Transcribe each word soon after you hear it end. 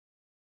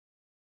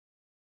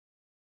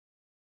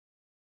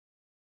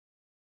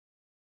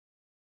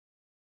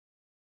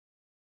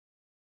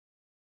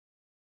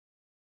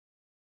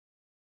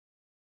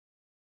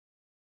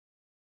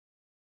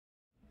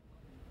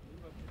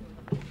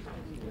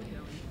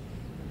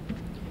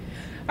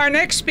Our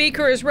next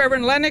speaker is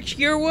Reverend Lennox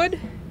Yearwood,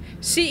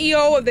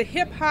 CEO of the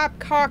Hip Hop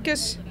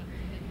Caucus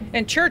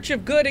and Church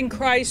of Good in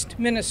Christ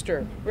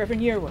minister.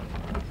 Reverend Yearwood.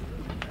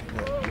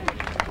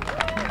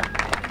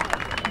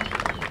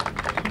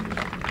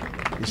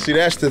 You see,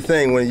 that's the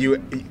thing.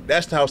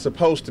 That's how it's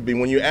supposed to be.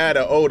 When you add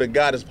an O to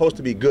God, it's supposed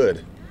to be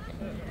good.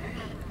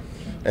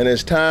 And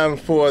it's time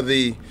for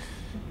the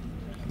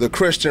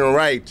Christian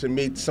right to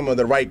meet some of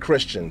the right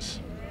Christians.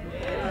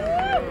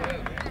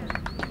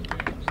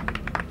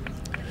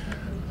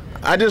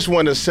 I just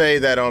want to say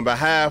that on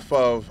behalf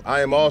of, I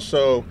am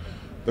also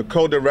the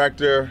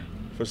co-director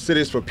for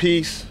Cities for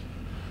Peace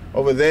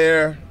over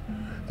there,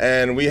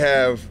 and we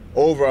have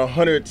over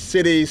 100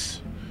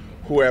 cities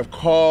who have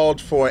called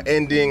for an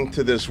ending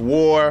to this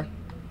war,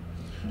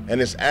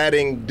 and it's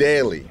adding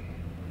daily.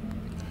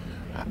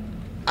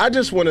 I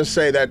just want to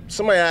say that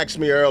somebody asked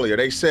me earlier,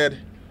 they said,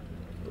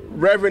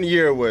 Reverend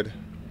Yearwood,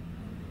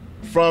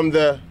 from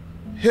the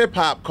Hip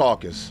Hop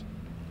Caucus,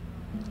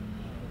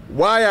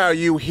 why are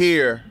you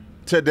here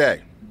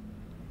today?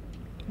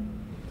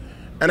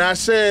 And I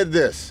said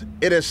this: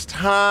 it is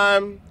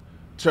time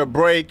to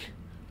break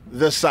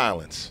the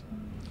silence.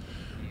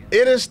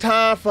 It is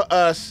time for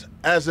us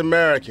as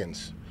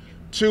Americans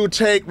to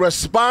take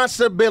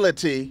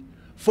responsibility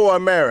for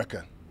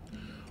America.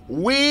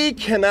 We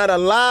cannot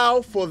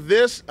allow for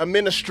this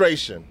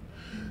administration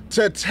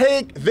to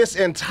take this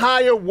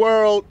entire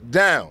world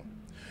down.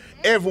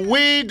 If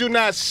we do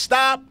not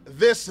stop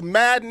this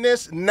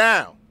madness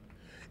now,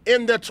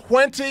 in the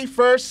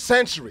 21st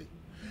century,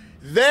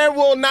 there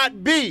will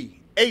not be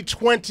a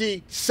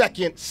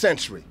 22nd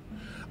century.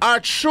 Our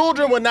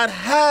children will not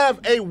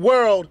have a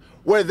world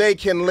where they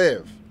can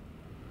live.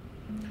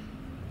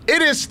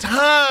 It is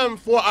time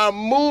for our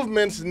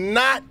movements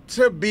not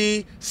to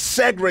be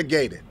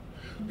segregated.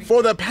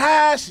 For the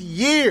past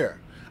year,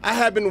 I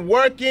have been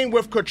working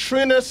with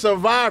Katrina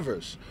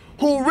survivors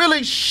who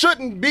really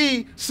shouldn't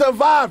be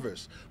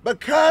survivors,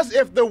 because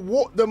if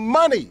the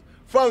money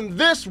from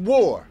this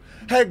war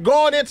had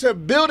gone into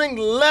building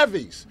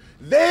levees,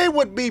 they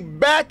would be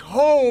back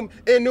home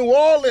in New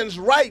Orleans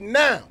right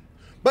now.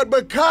 But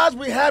because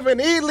we have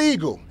an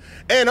illegal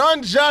and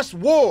unjust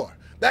war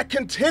that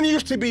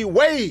continues to be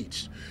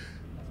waged,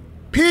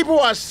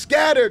 people are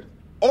scattered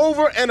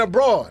over and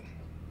abroad.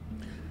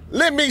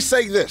 Let me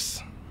say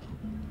this.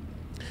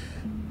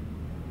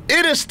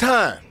 It is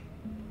time.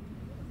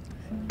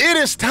 It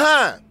is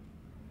time.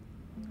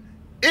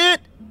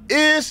 It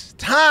is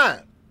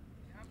time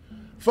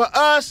for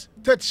us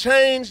to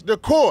change the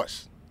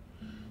course.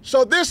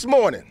 So this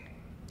morning,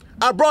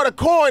 I brought a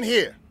coin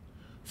here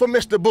for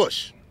Mr.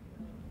 Bush.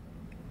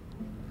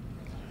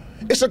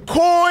 It's a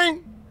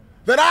coin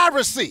that I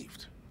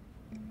received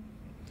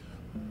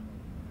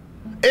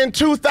in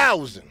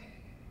 2000.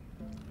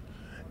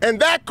 And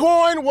that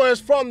coin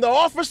was from the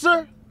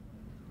Officer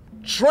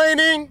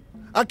Training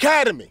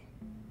Academy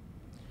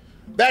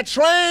that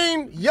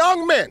trained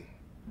young men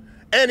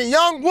and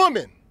young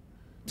women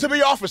to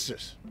be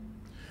officers.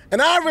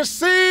 And I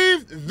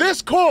received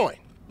this coin.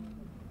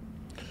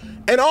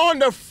 And on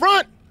the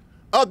front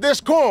of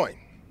this coin,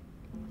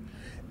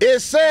 it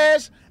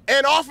says,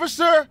 an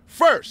officer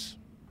first,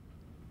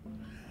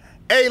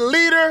 a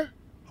leader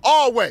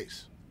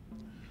always.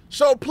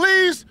 So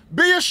please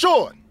be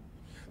assured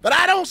that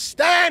I don't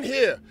stand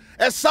here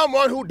as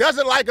someone who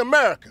doesn't like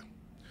America.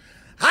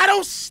 I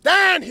don't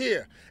stand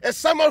here as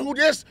someone who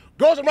just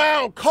goes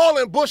around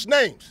calling Bush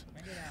names.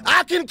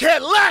 I can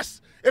care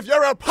less if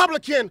you're a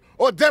Republican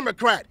or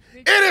Democrat.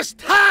 It is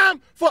time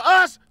for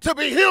us to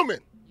be human.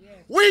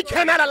 We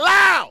cannot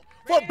allow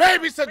for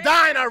babies to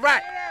die in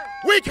Iraq.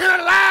 We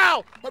cannot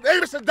allow for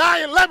babies to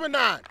die in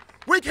Lebanon.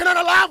 We cannot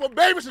allow for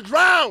babies to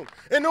drown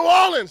in New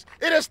Orleans.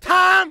 It is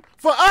time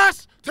for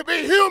us to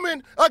be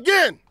human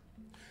again.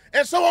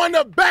 And so on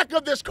the back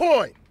of this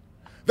coin,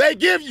 they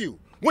give you,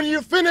 when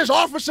you finish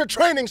officer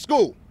training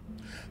school,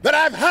 that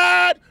I've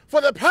had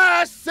for the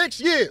past 6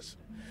 years,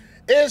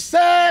 it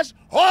says,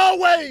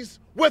 always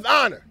with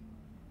honor.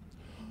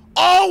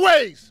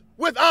 Always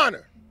with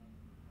honor.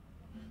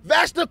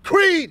 That's the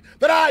creed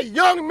that our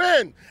young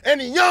men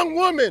and young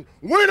women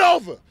went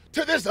over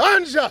to this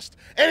unjust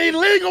and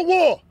illegal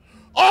war.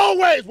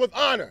 Always with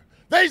honor.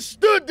 They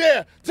stood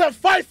there to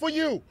fight for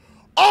you.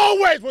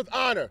 Always with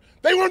honor.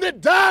 They wanted to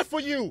die for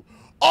you.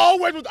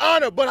 Always with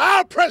honor. But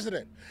our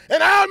president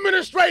and our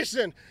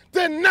administration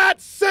did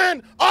not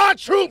send our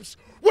troops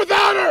with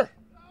honor.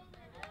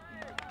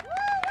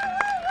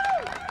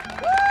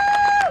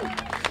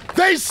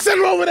 They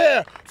sent them over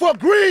there for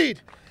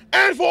greed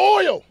and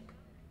for oil.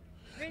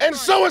 And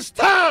so it's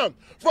time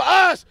for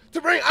us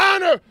to bring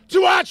honor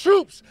to our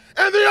troops.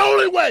 And the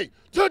only way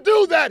to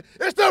do that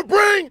is to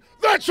bring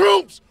the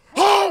troops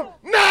home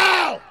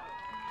now.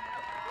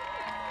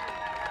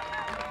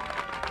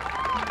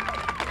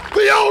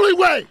 The only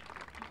way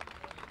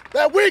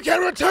that we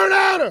can return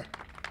honor.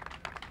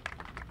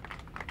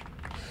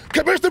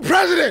 Mr.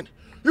 President,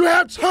 you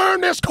have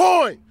turned this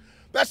coin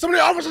that so many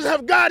officers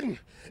have gotten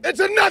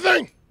into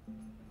nothing.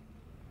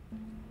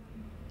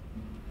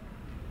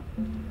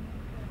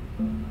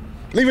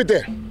 Leave it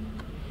there.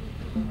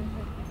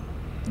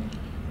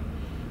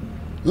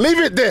 Leave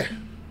it there.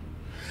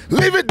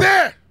 Leave it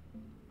there.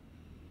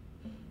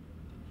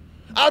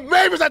 Our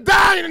babies are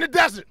dying in the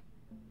desert.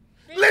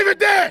 Leave it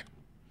there.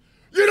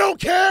 You don't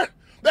care.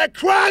 They're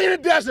crying in the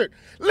desert.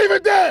 Leave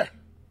it there.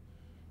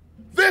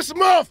 This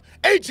month,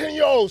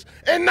 18-year-olds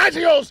and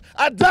 19-year-olds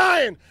are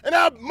dying, and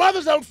our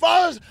mothers and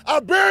fathers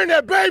are burying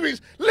their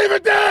babies. Leave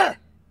it there.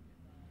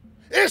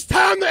 It's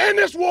time to end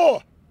this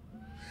war.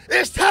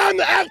 It's time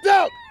to act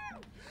up.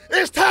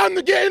 It's time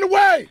to get in the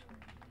way.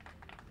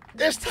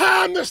 It's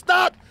time to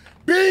stop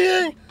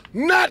being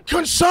not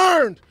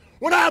concerned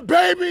when our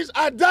babies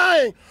are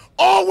dying.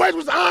 Always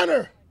with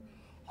honor.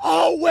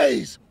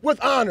 Always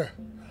with honor.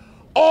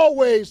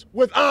 Always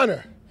with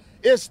honor.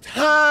 It's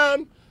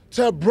time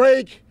to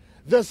break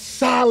the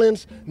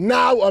silence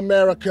now,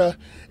 America.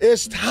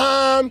 It's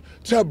time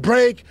to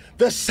break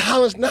the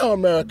silence now,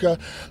 America.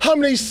 How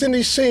many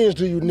Cindy Sheens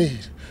do you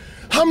need?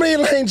 How many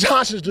Elaine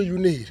Johnsons do you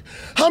need?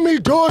 How many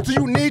doors do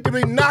you need to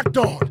be knocked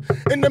on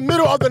in the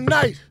middle of the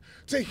night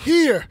to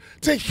hear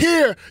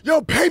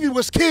your baby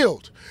was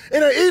killed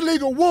in an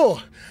illegal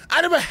war?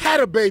 I never had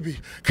a baby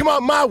come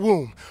out my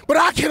womb, but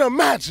I can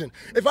imagine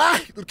if I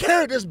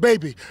carried this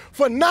baby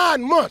for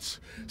 9 months,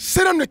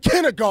 sent him to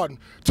kindergarten,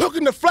 took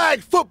him to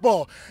flag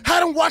football,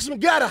 had him watch him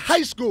get out of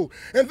high school,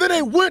 and then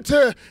they went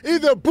to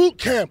either boot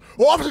camp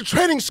or officer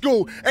training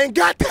school and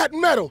got that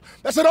medal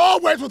that said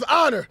always with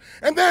honor.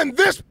 And then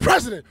this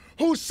president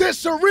who sits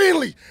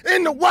serenely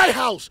in the White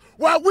House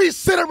while we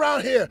sit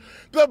around here,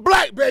 the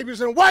black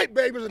babies and white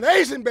babies and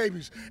Asian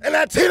babies and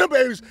Latino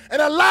babies,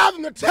 and allow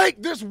them to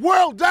take this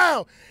world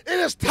down. It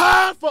is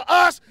time for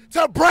us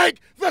to break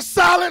the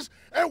silence,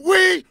 and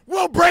we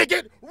will break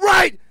it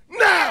right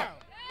now.